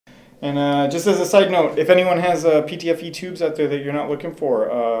And just as a side note, if anyone has PTFE tubes out there that you're not looking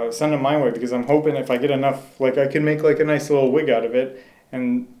for, send them my way, because I'm hoping if I get enough, like I can make like a nice little wig out of it,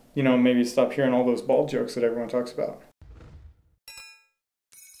 and you know, maybe stop hearing all those bald jokes that everyone talks about.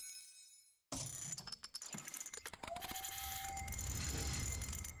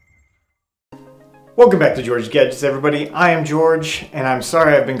 Welcome back to George Gadgets, everybody. I am George, and I'm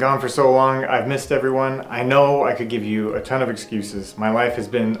sorry I've been gone for so long. I've missed everyone. I know I could give you a ton of excuses. My life has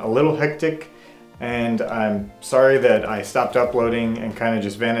been a little hectic, and I'm sorry that I stopped uploading and kind of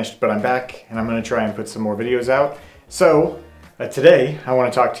just vanished, but I'm back, and I'm going to try and put some more videos out. So, today I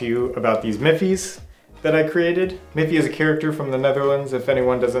want to talk to you about these Miffys that I created. Miffy is a character from the Netherlands, if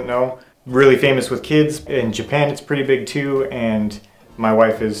anyone doesn't know. Really famous with kids. In Japan it's pretty big too, and my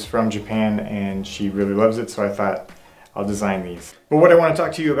wife is from Japan and she really loves it, so I thought I'll design these. But what I want to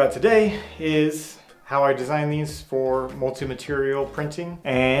talk to you about today is how I designed these for multi-material printing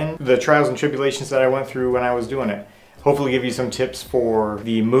and the trials and tribulations that I went through when I was doing it. Hopefully give you some tips for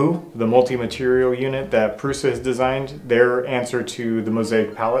the MU, the multi-material unit that Prusa has designed, their answer to the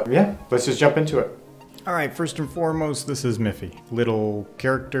mosaic palette. Yeah, let's just jump into it. Alright, first and foremost, this is Miffy. Little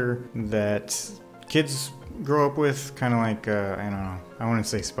character that kids grow up with, kind of like, I don't know, I want to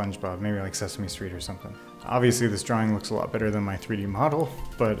say SpongeBob, maybe like Sesame Street or something. Obviously this drawing looks a lot better than my 3D model,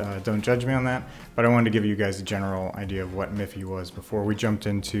 but don't judge me on that. But I wanted to give you guys a general idea of what Miffy was before we jumped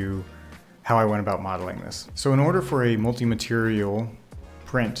into how I went about modeling this. So in order for a multi-material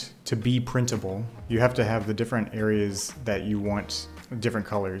print to be printable, you have to have the different areas that you want, different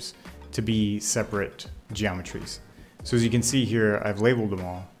colors, to be separate geometries. So as you can see here, I've labeled them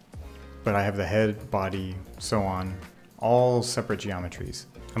all, but I have the head, body, so on, all separate geometries.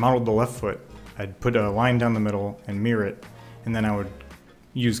 I modeled the left foot. I'd put a line down the middle and mirror it, and then I would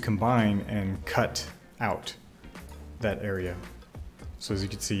use combine and cut out that area. So as you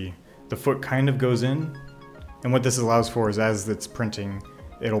can see, the foot kind of goes in, and what this allows for is as it's printing,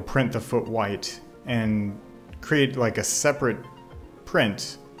 it'll print the foot white and create like a separate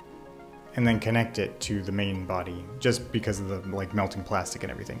print and then connect it to the main body, just because of the like melting plastic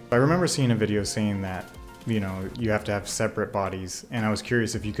and everything. I remember seeing a video saying that, you know, you have to have separate bodies, and I was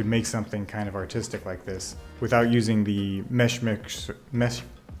curious if you could make something kind of artistic like this without using the mesh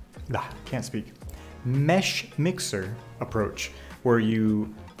mixer approach, where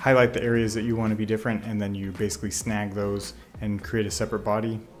you highlight the areas that you want to be different and then you basically snag those and create a separate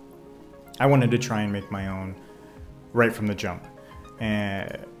body. I wanted to try and make my own right from the jump.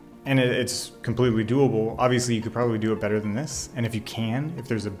 And it's completely doable. Obviously, you could probably do it better than this. And if you can, if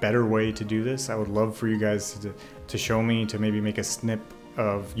there's a better way to do this, I would love for you guys to show me, to maybe make a snip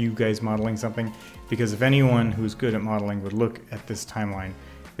of you guys modeling something. Because if anyone who's good at modeling would look at this timeline,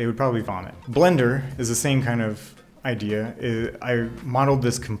 they would probably vomit. Blender is the same kind of idea. I modeled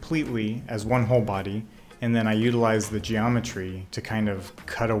this completely as one whole body, and then I utilized the geometry to kind of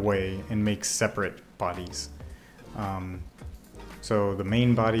cut away and make separate bodies. So the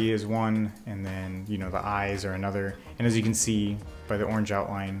main body is one, and then, you know, the eyes are another. And as you can see by the orange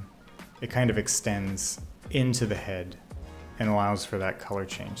outline, it kind of extends into the head and allows for that color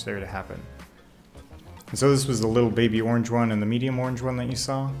change there to happen. And so this was the little baby orange one and the medium orange one that you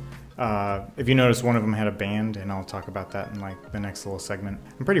saw. If you notice, one of them had a band, and I'll talk about that in like the next little segment.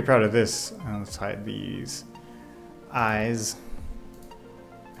 I'm pretty proud of this. Let's hide these eyes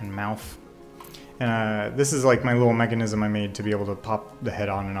and mouth. This is like my little mechanism I made to be able to pop the head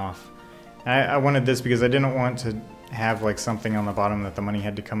on and off. I wanted this because I didn't want to have like something on the bottom that the money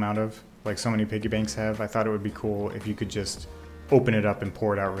had to come out of, like so many piggy banks have. I thought it would be cool if you could just open it up and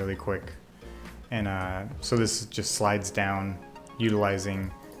pour it out really quick. And so this just slides down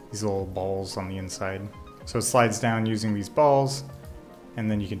utilizing these little balls on the inside. So it slides down using these balls, and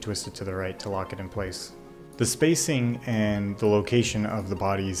then you can twist it to the right to lock it in place. The spacing and the location of the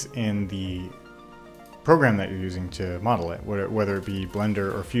bodies in the program that you're using to model it, whether it be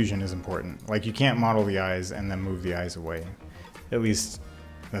Blender or Fusion, is important. Like, you can't model the eyes and then move the eyes away. At least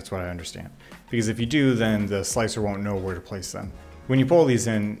that's what I understand. Because if you do, then the slicer won't know where to place them. When you pull these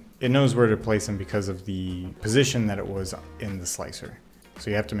in, it knows where to place them because of the position that it was in the slicer.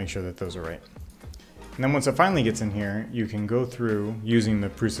 So you have to make sure that those are right. And then once it finally gets in here, you can go through, using the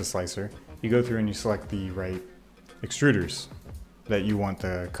Prusa slicer, you go through and you select the right extruders that you want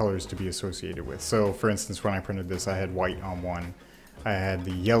the colors to be associated with. So for instance, when I printed this, I had white on one, I had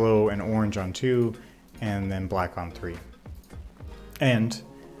the yellow and orange on two, and then black on three. And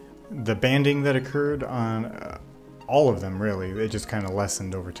the banding that occurred on all of them, really, it just kind of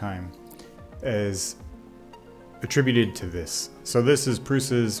lessened over time, is attributed to this. So this is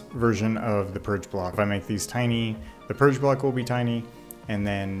Prusa's version of the purge block. If I make these tiny, the purge block will be tiny, and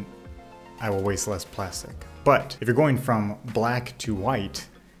then I will waste less plastic. But if you're going from black to white,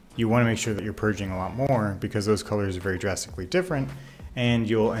 you want to make sure that you're purging a lot more because those colors are very drastically different and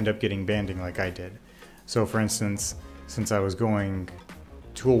you'll end up getting banding like I did. So for instance, since I was going,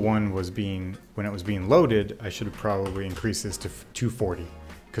 tool 1 was when it was being loaded, I should have probably increased this to 240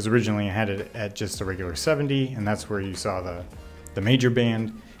 because originally I had it at just a regular 70 and that's where you saw the major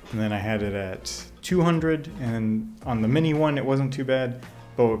band, and then I had it at 200, and on the mini one it wasn't too bad,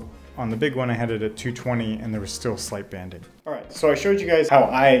 but on the big one I had it at 220 and there was still slight banding. Alright, so I showed you guys how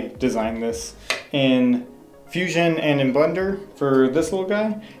I designed this in Fusion and in Blender for this little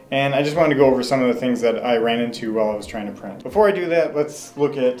guy, and I just wanted to go over some of the things that I ran into while I was trying to print. Before I do that, let's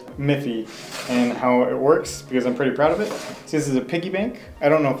look at Miffy and how it works, because I'm pretty proud of it. So this is a piggy bank. I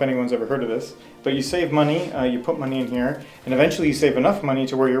don't know if anyone's ever heard of this, but you save money, you put money in here, and eventually you save enough money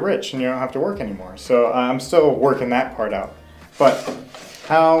to where you're rich and you don't have to work anymore. So I'm still working that part out. But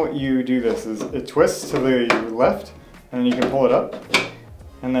how you do this is it twists to the left, and then you can pull it up.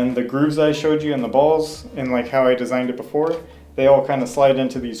 And then the grooves I showed you and the balls, and like how I designed it before, they all kind of slide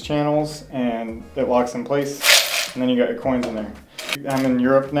into these channels and it locks in place. And then you got your coins in there. I'm in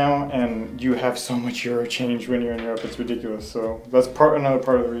Europe now, and you have so much Euro change when you're in Europe, it's ridiculous. So that's another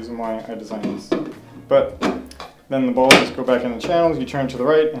part of the reason why I designed this. But then the balls just go back in the channels, you turn to the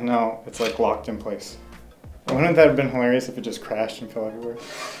right, and now it's like locked in place. Wouldn't that have been hilarious if it just crashed and fell everywhere?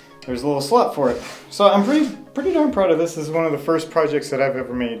 There's a little slot for it. So I'm pretty darn proud of this. This is one of the first projects that I've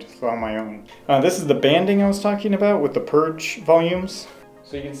ever made on my own. This is the banding I was talking about with the purge volumes.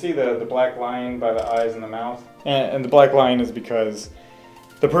 So you can see the black line by the eyes and the mouth. And the black line is because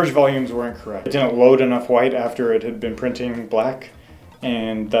the purge volumes weren't correct. It didn't load enough white after it had been printing black,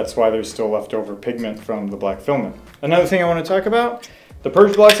 and that's why there's still leftover pigment from the black filament. Another thing I want to talk about, the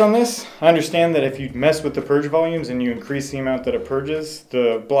purge blocks on this. I understand that if you mess with the purge volumes and you increase the amount that it purges,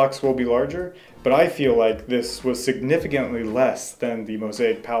 the blocks will be larger, but I feel like this was significantly less than the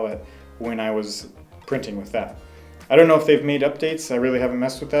Mosaic palette when I was printing with that. I don't know if they've made updates. I really haven't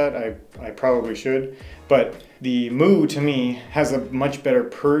messed with that. I probably should, but the Moo to me has a much better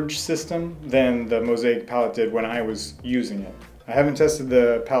purge system than the Mosaic palette did when I was using it. I haven't tested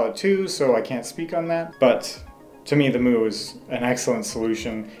the palette 2, so I can't speak on that, but to me, the Moo is an excellent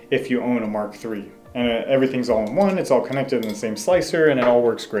solution if you own a Mark III. And everything's all in one, it's all connected in the same slicer, and it all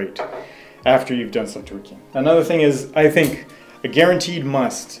works great after you've done some tweaking. Another thing is, I think a guaranteed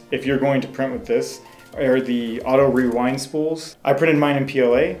must, if you're going to print with this, are the auto rewind spools. I printed mine in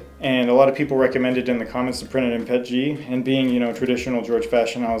PLA, and a lot of people recommended in the comments to print it in PETG, and being, you know, traditional George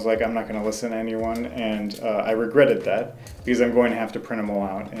fashion, I was like, I'm not going to listen to anyone, and I regretted that, because I'm going to have to print them all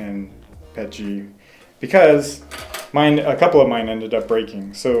out in PETG. Because a couple of mine ended up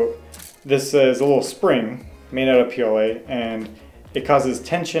breaking. So this is a little spring made out of PLA, and it causes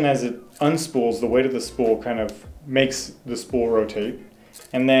tension as it unspools. The weight of the spool kind of makes the spool rotate,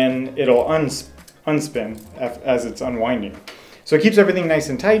 and then it'll unspin as it's unwinding. So it keeps everything nice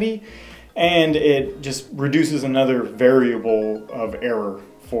and tidy, and it just reduces another variable of error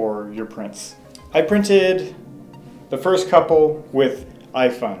for your prints. I printed the first couple with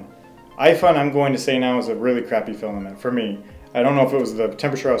iFun. iFun, I'm going to say now, is a really crappy filament for me. I don't know if it was the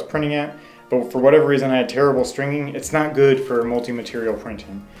temperature I was printing at, but for whatever reason I had terrible stringing. It's not good for multi-material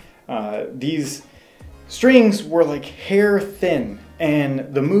printing. These strings were like hair thin,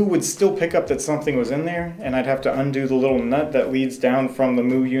 and the Moo would still pick up that something was in there, and I'd have to undo the little nut that leads down from the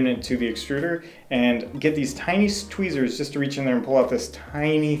Moo unit to the extruder and get these tiny tweezers just to reach in there and pull out this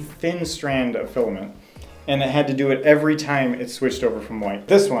tiny thin strand of filament. And it had to do it every time it switched over from white.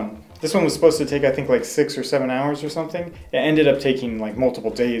 This one was supposed to take, I think, like 6 or 7 hours or something. It ended up taking like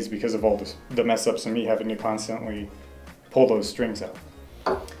multiple days because of all the mess ups and me having to constantly pull those strings out.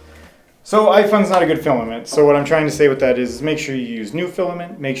 So iFun's not a good filament. So what I'm trying to say with that is make sure you use new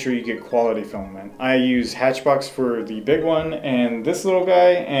filament, make sure you get quality filament. I use Hatchbox for the big one and this little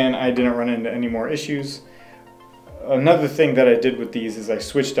guy, and I didn't run into any more issues. Another thing that I did with these is I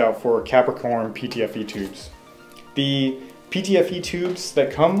switched out for Capricorn PTFE tubes. The PTFE tubes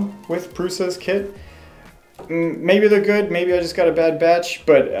that come with Prusa's kit, maybe they're good, maybe I just got a bad batch,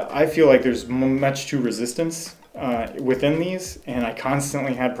 but I feel like there's much too resistance within these, and I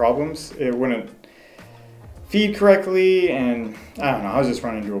constantly had problems. It wouldn't feed correctly, and I don't know, I was just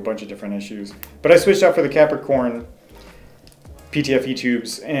running into a bunch of different issues. But I switched out for the Capricorn PTFE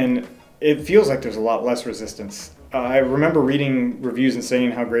tubes, and it feels like there's a lot less resistance. I remember reading reviews and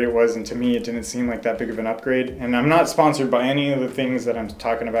saying how great it was, and to me it didn't seem like that big of an upgrade. And I'm not sponsored by any of the things that I'm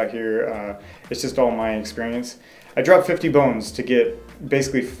talking about here. It's just all my experience. I dropped 50 bones to get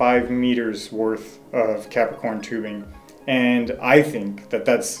basically 5 meters worth of Capricorn tubing, and I think that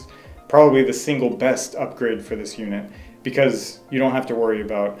that's probably the single best upgrade for this unit, because you don't have to worry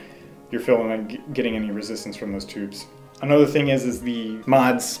about your filament getting any resistance from those tubes. Another thing is the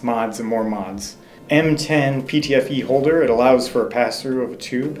mods, and more mods. M10 PTFE Holder, it allows for a pass-through of a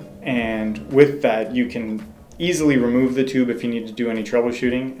tube, and with that you can easily remove the tube if you need to do any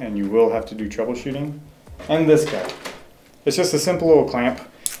troubleshooting, and you will have to do troubleshooting. And this guy. It's just a simple little clamp,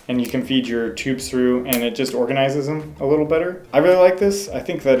 and you can feed your tubes through, and it just organizes them a little better. I really like this. I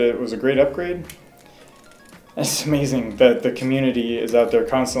think that it was a great upgrade. It's amazing that the community is out there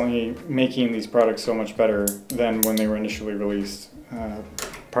constantly making these products so much better than when they were initially released.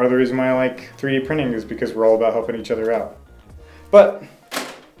 Part of the reason why I like 3D printing is because we're all about helping each other out. But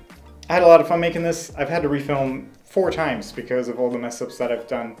I had a lot of fun making this. I've had to refilm 4 times because of all the mess ups that I've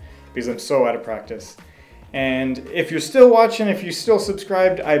done, because I'm so out of practice. And if you're still watching, if you still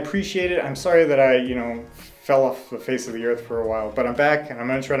subscribed, I appreciate it. I'm sorry that I, fell off the face of the earth for a while, but I'm back and I'm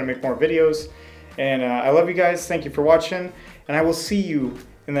gonna try to make more videos. And I love you guys. Thank you for watching, and I will see you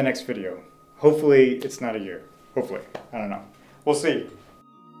in the next video. Hopefully it's not a year. Hopefully. I don't know. We'll see.